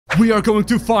we are going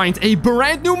to find a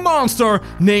brand new monster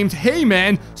named Hey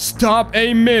Man, Stop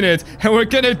a Minute. And we're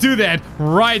gonna do that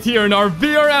right here in our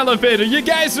VR elevator. You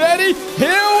guys ready?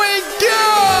 Here we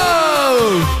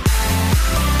go!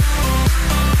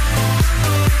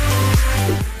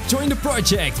 Join the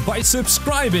project by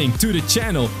subscribing to the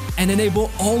channel and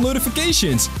enable all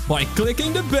notifications by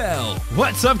clicking the bell.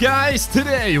 What's up, guys?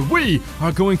 Today we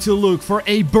are going to look for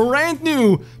a brand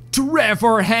new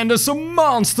Trevor Henderson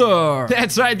monster.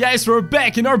 That's right, guys, we're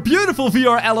back in our beautiful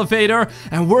VR elevator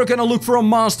and we're gonna look for a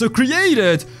monster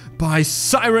created by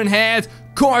Siren Head,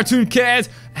 Cartoon Cat,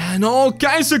 and all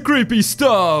kinds of creepy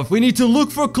stuff. We need to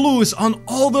look for clues on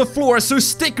all the floors, so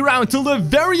stick around till the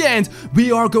very end.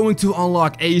 We are going to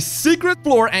unlock a secret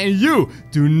floor and you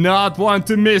do not want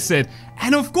to miss it.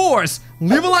 And of course,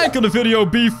 leave a like on the video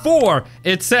before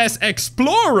it says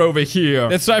explore over here.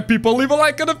 That's right, people, leave a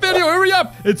like on the video, hurry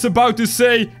up. It's about to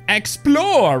say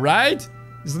explore, right?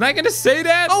 Isn't that gonna say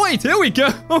that? Oh wait, here we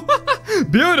go.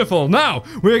 Beautiful. Now,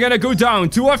 we're gonna go down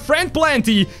to our friend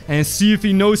Planty and see if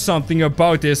he knows something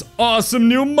about this awesome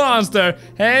new monster.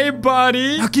 Hey,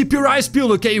 buddy. Now keep your eyes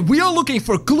peeled, okay? We are looking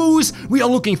for clues, we are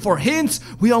looking for hints,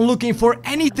 we are looking for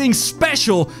anything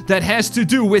special that has to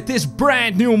do with this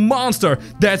brand new monster.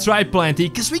 That's right, Planty,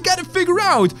 because we gotta figure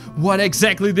out what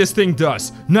exactly this thing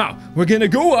does. Now, we're gonna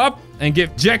go up and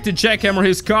give Jack the Jackhammer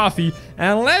his coffee.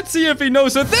 And let's see if he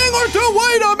knows a thing or two.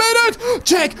 Wait a minute!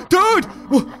 Jack, dude!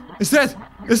 Is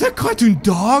that Cartoon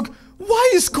Dog?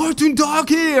 Why is Cartoon Dog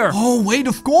here? Oh, wait,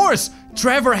 of course.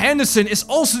 Trevor Henderson is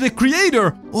also the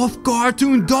creator of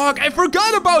Cartoon Dog. I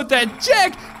forgot about that.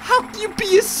 Jack, how can you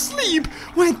be asleep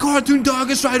when Cartoon Dog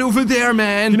is right over there,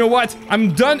 man? You know what?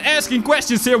 I'm done asking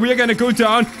questions here. We are gonna go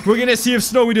down. We're gonna see if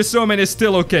Snowy the Snowman is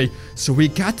still okay. So we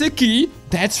got the key.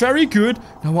 That's very good.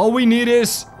 Now all we need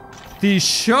is the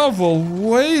shovel.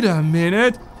 Wait a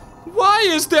minute. Why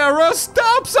is there a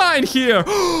stop sign here?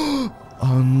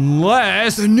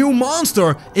 Unless the new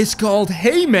monster is called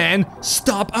Hey Man,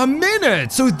 Stop a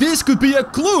Minute. So this could be a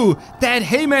clue that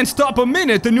Hey Man, Stop a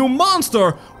Minute, the new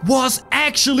monster, was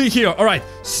actually here. All right,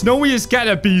 Snowy is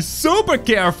gonna be super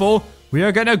careful. We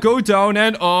are gonna go down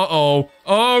and oh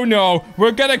no,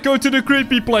 we're gonna go to the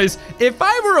creepy place. If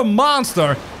I were a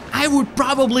monster, I would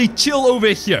probably chill over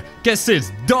here. Guess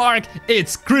it's dark,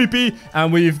 it's creepy,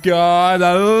 and we've got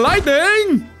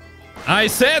lightning. I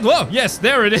said, whoa, yes,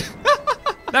 there it is.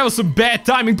 That was some bad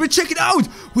timing, but check it out.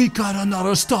 We got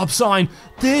another stop sign.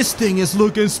 This thing is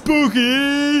looking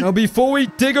spooky. Now, before we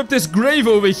dig up this grave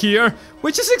over here,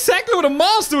 which is exactly what a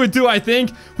monster would do, I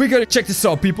think, we gotta check this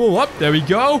out, people. Up, there we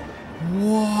go.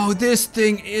 Whoa, this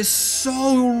thing is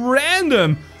so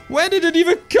random. Where did it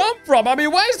even come from? I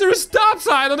mean, why is there a stop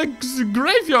sign on a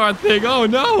graveyard thing? Oh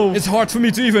no. It's hard for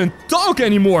me to even talk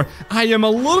anymore. I am a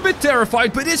little bit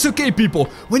terrified, but it's okay, people.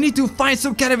 We need to find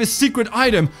some kind of a secret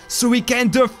item so we can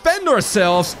defend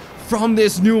ourselves from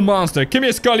this new monster. Come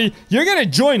here, Scully. You're gonna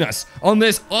join us on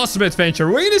this awesome adventure.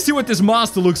 We're gonna see what this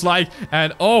monster looks like.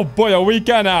 And oh boy, are we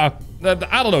gonna,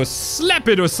 I don't know, slap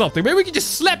it or something. Maybe we can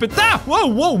just slap it. Ah!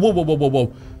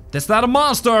 Whoa. That's not a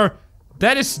monster.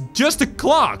 That is just a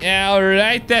clock.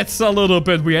 Alright, that's a little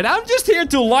bit weird. I'm just here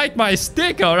to light my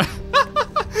stick, alright?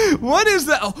 What is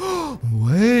that? Oh,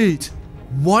 wait.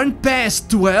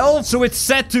 1:12? So it's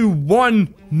set to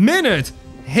 1 minute.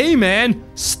 Hey, man,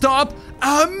 stop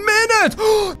a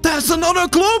minute. That's another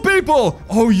clue, people.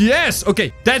 Oh, yes.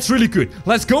 Okay, that's really good.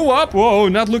 Let's go up. Whoa,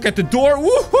 not look at the door.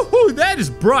 Woohoo, that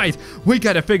is bright. We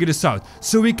gotta figure this out.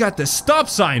 So we got the stop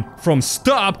sign from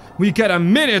stop. We got a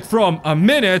minute from a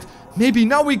minute. Maybe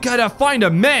now we gotta find a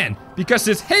man, because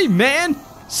it's Hey Man,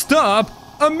 Stop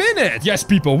a Minute. Yes,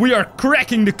 people, we are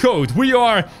cracking the code. We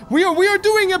are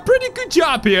doing a pretty good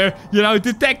job here. You know,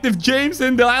 Detective James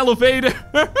in the elevator.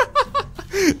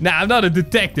 Nah, I'm not a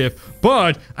detective,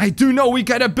 but I do know we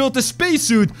gotta build a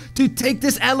spacesuit to take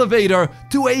this elevator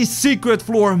to a secret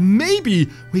floor. Maybe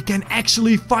we can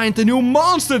actually find the new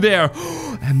monster there.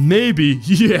 And maybe,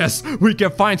 yes, we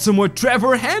can find some more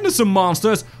Trevor Henderson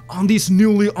monsters on these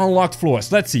newly unlocked floors.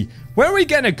 Let's see, where are we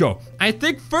gonna go? I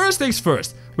think first things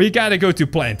first, we gotta go to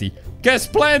Planty, because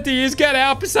Planty is gonna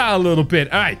help us out a little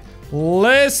bit. All right,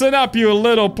 listen up, you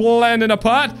little plant in a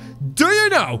pot. Do you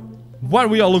know what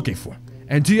we are looking for?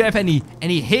 And do you have any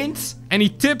hints? Any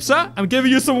tips, huh? I'm giving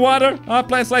you some water.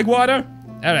 Plants like water.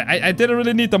 Alright, I didn't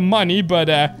really need the money, but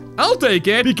I'll take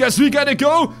it. Because we gotta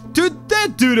go to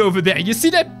that dude over there. You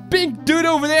see that pink dude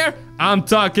over there? I'm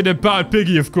talking about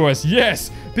Piggy, of course.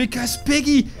 Yes, because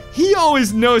Piggy, he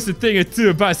always knows a thing or two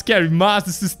about scary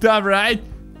monsters and stuff, right?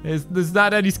 There's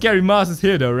not any scary monsters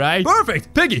here though, right?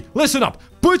 Perfect. Piggy, listen up.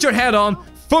 Put your head on.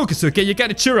 focus, okay? You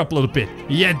gotta cheer up a little bit.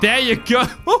 Yeah, there you go.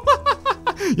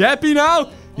 You happy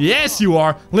now? Yes, you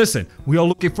are. Listen, we are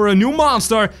looking for a new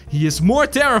monster. He is more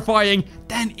terrifying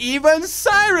than even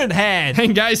Siren Head.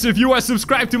 And guys, if you are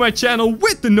subscribed to my channel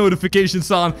with the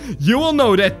notifications on, you will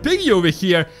know that Piggy over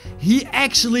here, he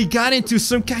actually got into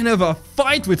some kind of a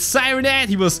fight with Siren Head.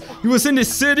 He was in the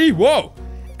city. Whoa.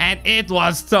 And it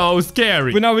was so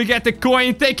scary. But now we get the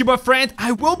coin. Thank you, my friend.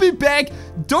 I will be back.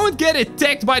 Don't get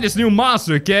attacked by this new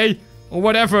monster, okay? Or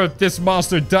whatever this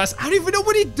monster does. I don't even know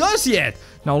what he does yet.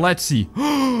 Now, let's see.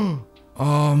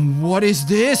 What is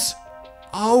this?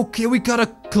 Okay, we got a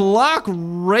clock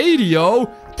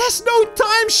radio. There's no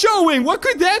time showing. What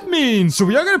could that mean? So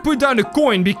we are gonna put down the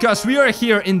coin because we are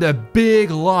here in the big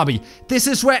lobby. This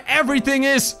is where everything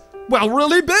is, well,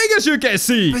 really big, as you can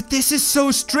see. But this is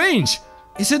so strange.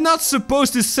 Is it not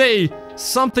supposed to say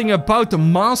something about the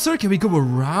monster? Can we go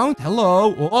around?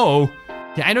 Hello? Oh.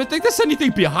 Yeah, I don't think there's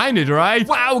anything behind it, right?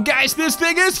 Wow, guys, this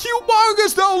thing is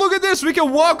humongous, though. Look at this. We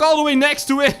can walk all the way next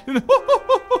to it.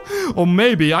 Or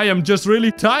maybe I am just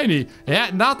really tiny.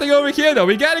 Yeah, nothing over here, though.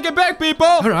 We gotta get back, people.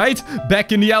 All right,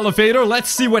 back in the elevator. Let's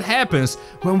see what happens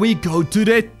when we go to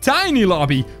the tiny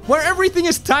lobby, where everything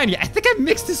is tiny. I think I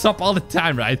mix this up all the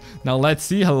time, right? Now, let's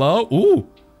see. Hello? Ooh.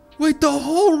 Wait, the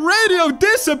whole radio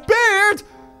disappeared?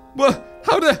 Well,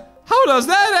 how does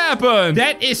that happen?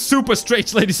 That is super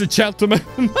strange, ladies and gentlemen.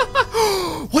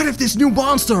 What if this new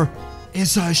monster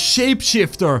is a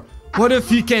shapeshifter? What if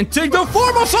he can take the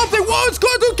form of something? Whoa, it's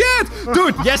Cartoon Cat!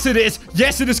 Dude, yes it is.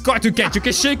 Yes, it is Cartoon Cat. You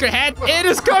can shake your head. It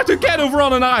is Cartoon Cat over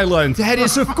on an island. That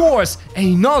is, of course,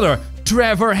 another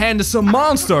Trevor Henderson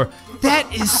monster.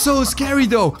 That is so scary,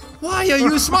 though. Why are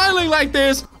you smiling like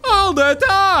this all the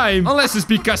time? Unless it's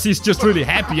because he's just really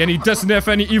happy and he doesn't have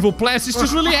any evil plans. He's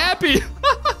just really happy.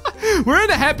 We're in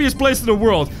the happiest place in the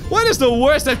world. What is the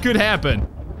worst that could happen?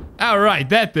 Alright,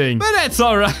 that thing. But that's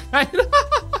alright.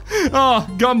 Oh,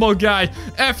 Gumball guy.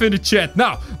 F in the chat.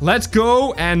 Now, let's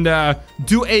go and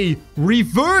do a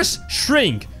reverse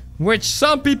shrink, which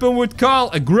some people would call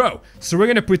a grow. So we're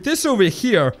gonna put this over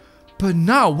here. But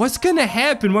now, what's gonna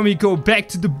happen when we go back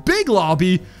to the big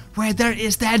lobby where there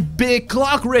is that big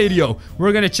clock radio?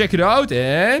 We're gonna check it out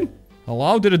and...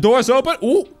 Hello, did the doors open?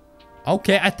 Ooh.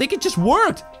 Okay, I think it just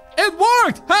worked. It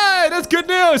worked! Hey, that's good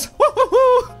news!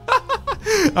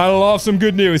 I love some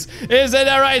good news. Isn't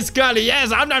that right, Scully?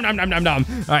 Yes, nom.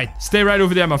 Alright, stay right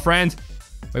over there, my friend.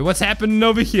 Wait, what's happening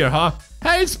over here, huh?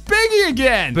 Hey, it's Piggy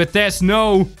again! But there's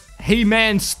no, hey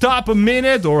man, stop a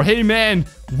minute, or hey man,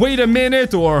 wait a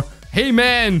minute, or hey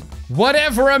man,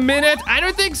 whatever a minute. I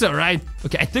don't think so, right?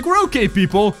 Okay, I think we're okay,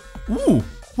 people. Ooh,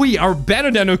 we are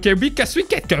better than okay because we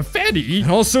get confetti. And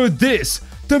also this.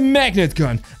 The magnet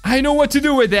gun. I know what to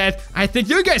do with that. I think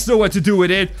you guys know what to do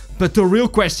with it. But the real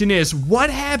question is, what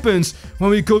happens when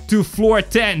we go to floor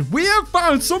 10? We have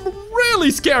found some really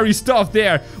scary stuff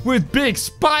there. With big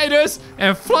spiders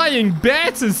and flying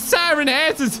bats and siren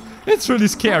heads. It's really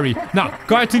scary. Now,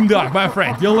 Cartoon Dog, my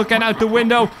friend, you're looking out the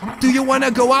window. Do you want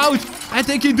to go out? I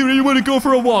think you do. You want to go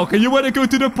for a walk and you want to go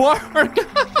to the park?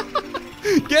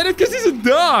 Get it? Because he's a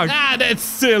dog. Ah, that's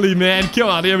silly, man. Come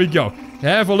on, here we go.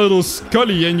 Have a little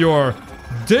Scully in your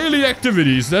daily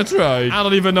activities. That's right. I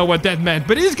don't even know what that meant,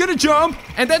 but he's gonna jump,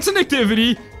 and that's an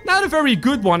activity. Not a very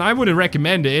good one. I wouldn't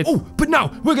recommend it. Oh, but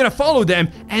now we're gonna follow them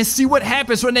and see what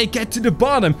happens when they get to the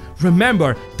bottom.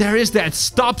 Remember, there is that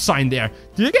stop sign there.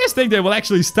 Do you guys think they will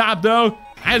actually stop, though?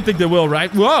 I don't think they will,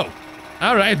 right? Whoa.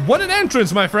 All right, what an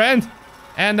entrance, my friend.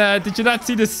 And did you not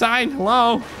see the sign?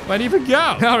 Hello? Where'd he even go?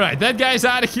 All right, that guy's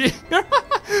out of here.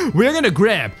 We're gonna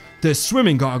grab the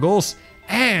swimming goggles.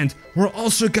 And we're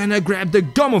also gonna grab the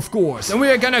gum, of course. And we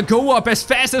are gonna go up as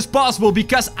fast as possible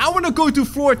because I wanna go to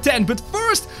floor 10. But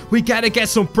first, we gotta get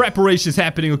some preparations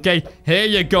happening, okay? Here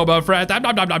you go, my friend.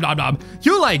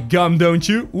 You like gum, don't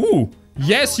you? Ooh.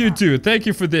 Yes, you do. Thank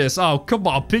you for this. Oh, come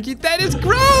on, Piggy. That is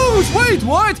gross. Wait,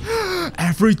 what?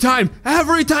 Every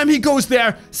time he goes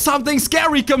there, something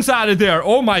scary comes out of there.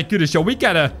 Oh my goodness, yo. We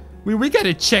gotta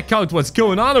check out what's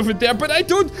going on over there. But I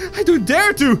don't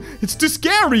dare to. It's too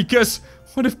scary because...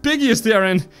 What if Piggy is there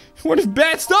and what if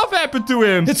bad stuff happened to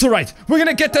him? It's alright. We're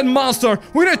gonna get that monster.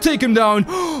 We're gonna take him down.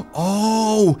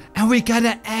 Oh, and we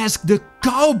gotta ask the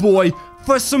cowboy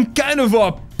for some kind of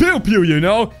a pew-pew, you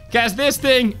know? Because this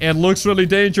thing, it looks really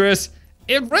dangerous.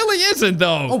 It really isn't,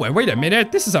 though. Oh, wait a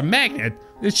minute. This is a magnet.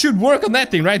 It should work on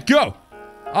that thing, right? Go.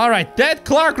 Alright, that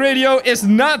clock radio is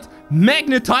not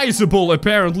magnetizable,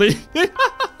 apparently.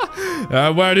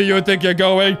 Where do you think you're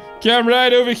going? Come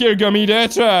right over here, Gummy.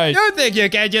 That's right. You think you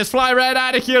can just fly right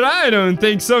out of here? I don't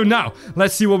think so. Now,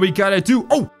 let's see what we gotta do.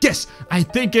 Oh, yes. I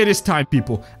think it is time,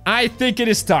 people. I think it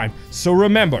is time. So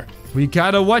remember, we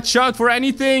gotta watch out for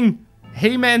anything.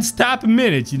 Hey, man, stop a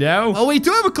minute, you know? Oh, we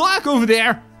do have a clock over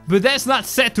there, but that's not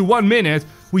set to 1 minute.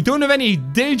 We don't have any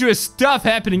dangerous stuff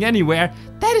happening anywhere.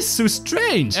 That is so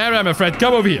strange. All right, my friend,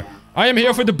 come over here. I am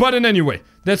here for the button anyway.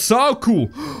 That's so cool.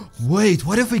 Wait,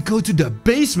 what if we go to the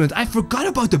basement? I forgot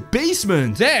about the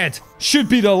basement. That should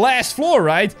be the last floor,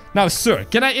 right? Now, sir,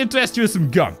 can I interest you in some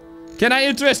gum? Can I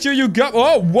interest you in gum?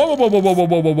 Oh, whoa, whoa, whoa, whoa, whoa,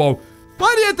 whoa, whoa, whoa.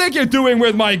 What do you think you're doing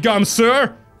with my gum,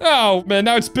 sir? Oh, man,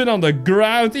 now it's been on the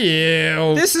ground.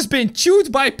 Ew. This has been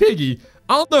chewed by Piggy.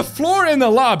 On the floor in the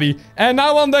lobby, and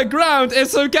now on the ground in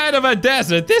some kind of a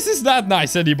desert. This is not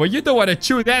nice anymore. You don't want to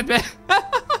chew that, man.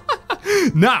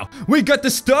 Now, we got the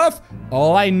stuff.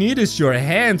 All I need is your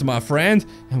hand, my friend.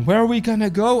 And where are we gonna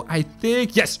go? I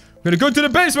think, yes, we're gonna go to the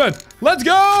basement. Let's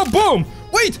go. Boom.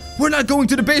 Wait, we're not going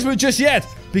to the basement just yet.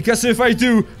 Because if I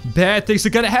do, bad things are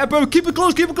gonna happen. Keep it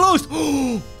close, keep it close.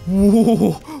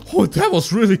 Whoa, oh, that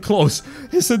was really close.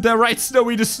 Isn't that right,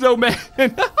 Snowy the Snowman?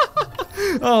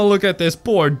 Oh, look at this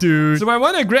poor dude. So I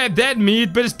want to grab that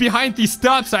meat, but it's behind these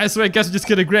stop signs, so I guess I'm just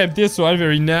gonna grab this one.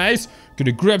 Very nice.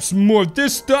 Gonna grab some more of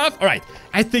this stuff. All right,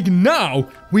 I think now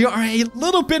we are a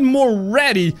little bit more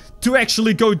ready to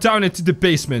actually go down into the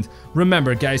basement.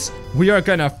 Remember, guys, we are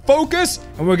gonna focus,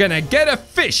 and we're gonna get a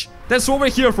fish. That's what we're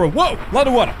here for. Whoa, a lot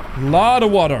of water. Lot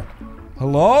of water.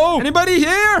 Hello? Anybody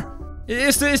here?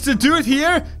 Is the dude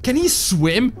here? Can he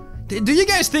swim? Do you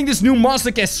guys think this new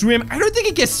monster can swim? I don't think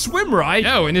he can swim, right?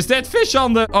 Oh, and is that fish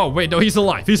on the... Oh, wait, no, he's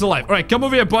alive. He's alive. All right, come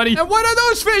over here, buddy. And what are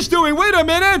those fish doing? Wait a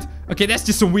minute. Okay, that's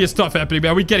just some weird stuff happening,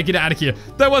 man. We gotta get out of here.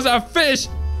 There was a fish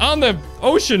on the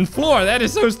ocean floor. That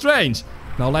is so strange.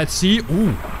 Now, let's see.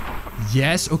 Ooh.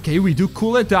 Yes, okay, we do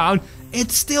cool it down.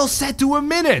 It's still set to 1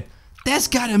 minute. That's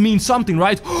gotta mean something,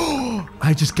 right?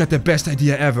 I just got the best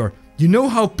idea ever. You know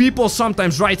how people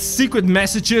sometimes write secret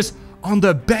messages on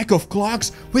the back of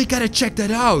clocks? We gotta check that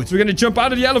out. So we're gonna jump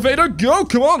out of the elevator. Go,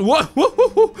 come on. Whoa, whoa,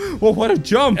 whoa, whoa, what a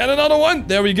jump. And another one.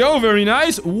 There we go. Very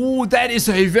nice. Ooh, that is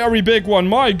a very big one.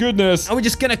 My goodness. Are we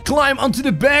just gonna climb onto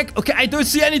the back? Okay, I don't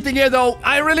see anything here, though.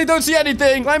 I really don't see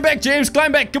anything. Climb back, James.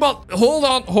 Climb back. Come on. Hold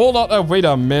on. Hold on. Oh, wait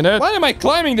a minute. Why am I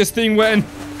climbing this thing when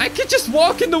I could just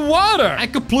walk in the water? I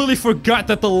completely forgot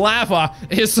that the lava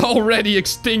is already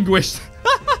extinguished.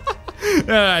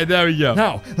 Alright, there we go.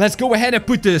 Now, let's go ahead and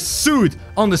put the suit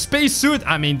on the space suit.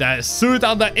 I mean, the suit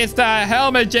on the... It's the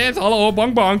helmet, James. Hello,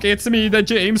 bonk bonk. It's me, the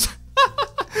James.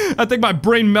 I think my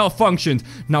brain malfunctioned.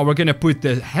 Now, we're gonna put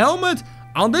the helmet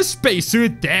on the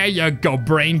spacesuit. There you go,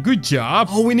 brain. Good job.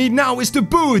 All we need now is the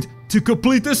boot to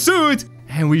complete the suit.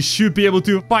 And we should be able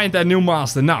to find that new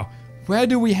monster. Now, where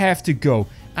do we have to go?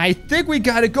 I think we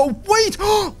gotta go. Wait!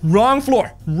 Wrong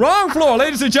floor. Wrong floor,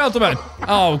 ladies and gentlemen.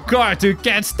 Oh, Cartoon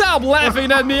Cat, stop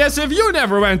laughing at me as if you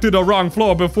never went to the wrong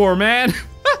floor before, man.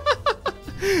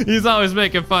 He's always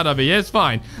making fun of me. It's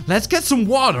fine. Let's get some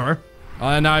water.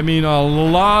 And I mean a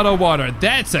lot of water.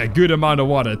 That's a good amount of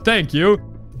water. Thank you.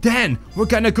 Then we're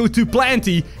gonna go to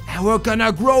Planty and we're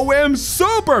gonna grow him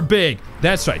super big.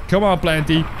 That's right. Come on,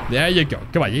 Planty. There you go.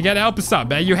 Come on, you gotta help us out,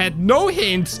 man. You had no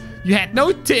hints. You had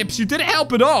no tips. You didn't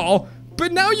help at all.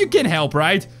 But now you can help,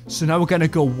 right? So now we're gonna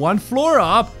go 1 floor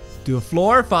up to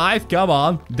floor 5. Come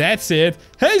on. That's it.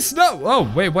 Hey, Snow.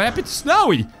 Oh, wait. What happened to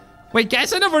Snowy? Wait,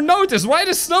 guys, I never noticed. Why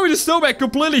does Snowy the Snowman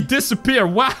completely disappear?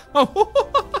 Wow.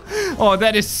 Oh,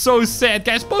 that is so sad.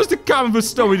 Guys, supposed to come for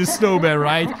Snowy the Snowman,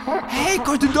 right? Hey,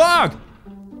 got the dog.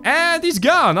 And he's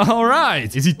gone. All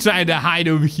right. Is he trying to hide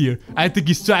over here? I think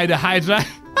he's trying to hide, right?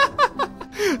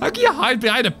 How can you hide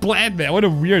behind a plant, man? What a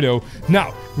weirdo.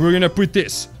 Now, we're gonna put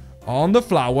this on the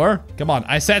flower. Come on,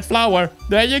 I said flower.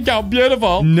 There you go,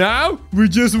 beautiful. Now, we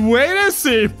just wait and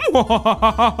see.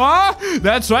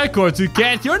 That's right, Cartoon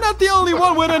Cat. You're not the only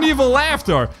one with an evil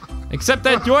laughter. Except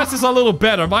that yours is a little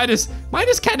better. Mine is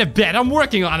kind of bad. I'm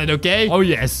working on it, okay? Oh,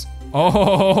 yes.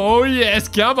 Oh, yes.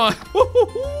 Come on.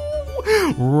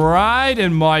 Right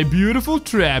in my beautiful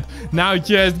trap. Now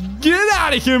just get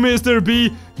out of here, Mr.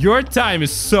 B. Your time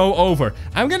is so over.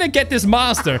 I'm gonna get this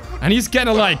monster, and he's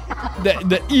gonna like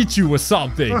eat you or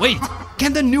something. Wait,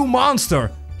 can the new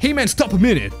monster? Hey man, stop a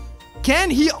minute. Can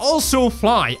he also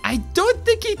fly? I don't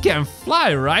think he can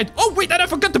fly, right? Oh wait, and I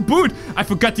forgot the boot. I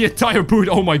forgot the entire boot.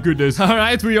 Oh my goodness. All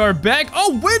right, we are back.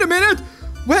 Oh wait a minute.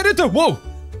 Where did the whoa?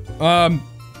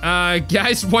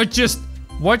 Guys, what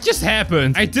just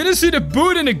happened? I didn't see the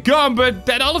boot and the gun, but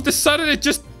then all of a sudden it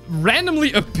just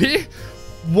randomly appeared.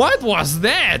 What was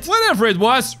that? Whatever it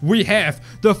was, we have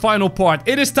the final part.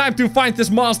 It is time to find this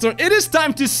monster. It is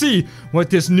time to see what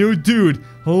this new dude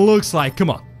looks like. Come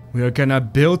on. We are gonna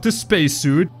build the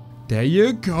spacesuit. There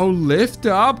you go. Lift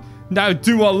up. Now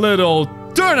do a little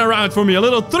turn around for me. A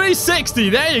little 360.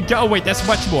 There you go. Wait, that's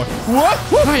much more. What?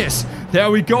 Oh, yes.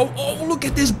 There we go. Oh, look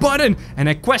at this button. And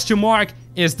a question mark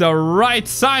is the right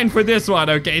sign for this one.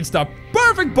 Okay, it's the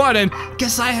perfect button.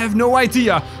 Guess I have no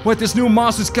idea what this new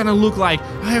monster is gonna look like.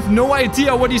 I have no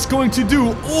idea what he's going to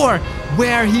do or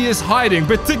where he is hiding.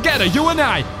 But together, you and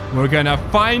I, we're gonna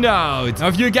find out. Now,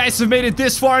 if you guys have made it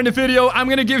this far in the video, I'm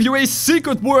gonna give you a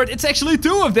secret word. It's actually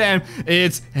 2 of them.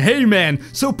 It's hey man.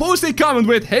 So post a comment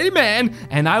with hey man,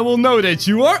 and I will know that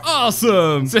you are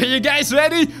awesome. So you guys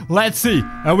ready? Let's see.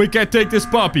 And we can take this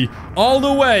puppy all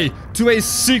the way to a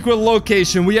secret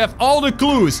location. We have all the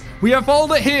clues. We have all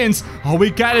the hints. All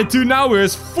we gotta do now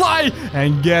is fly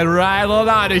and get right on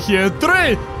out of here.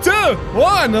 3, 2,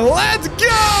 1, let's go!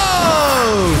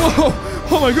 Whoa!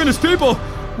 Oh my goodness, people!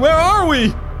 Where are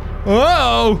we?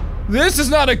 Oh, this is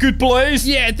not a good place.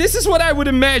 Yeah, this is what I would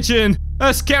imagine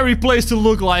a scary place to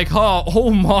look like, huh? Oh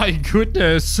my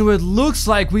goodness. So it looks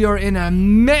like we are in a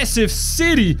massive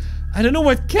city. I don't know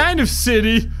what kind of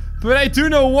city, but I do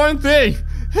know one thing.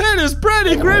 It is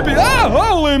pretty creepy. Oh,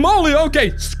 holy moly.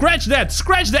 Okay, scratch that.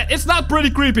 Scratch that. It's not pretty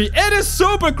creepy. It is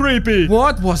super creepy.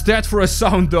 What was that for a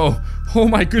sound, though? Oh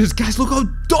my goodness, guys, look how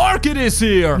dark it is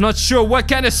here. I'm not sure what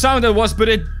kind of sound that was, but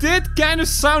it did kind of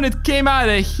sound. It came out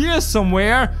of here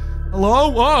somewhere.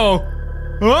 Hello? Oh.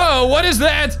 Oh, what is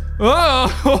that?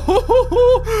 Oh.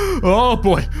 Oh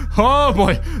boy. Oh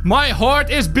boy. My heart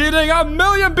is beating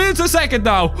 1,000,000 beats a second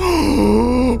now.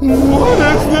 What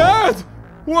is that?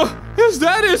 What? Is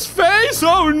that his face?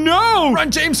 Oh no! Run,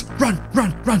 James! Run,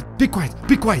 run, run! Be quiet,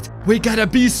 be quiet. We gotta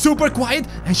be super quiet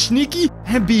and sneaky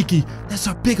and beaky. There's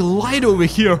a big light over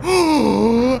here.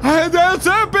 And that's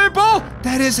it, people!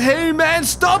 That is Hey Man,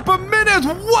 Stop a Minute!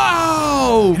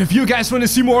 Wow! And if you guys want to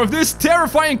see more of this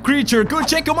terrifying creature, go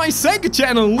check out my second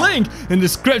channel, link in the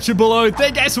description below.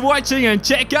 Thank you guys for watching and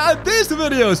check out these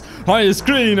videos on your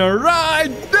screen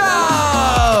right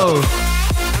now!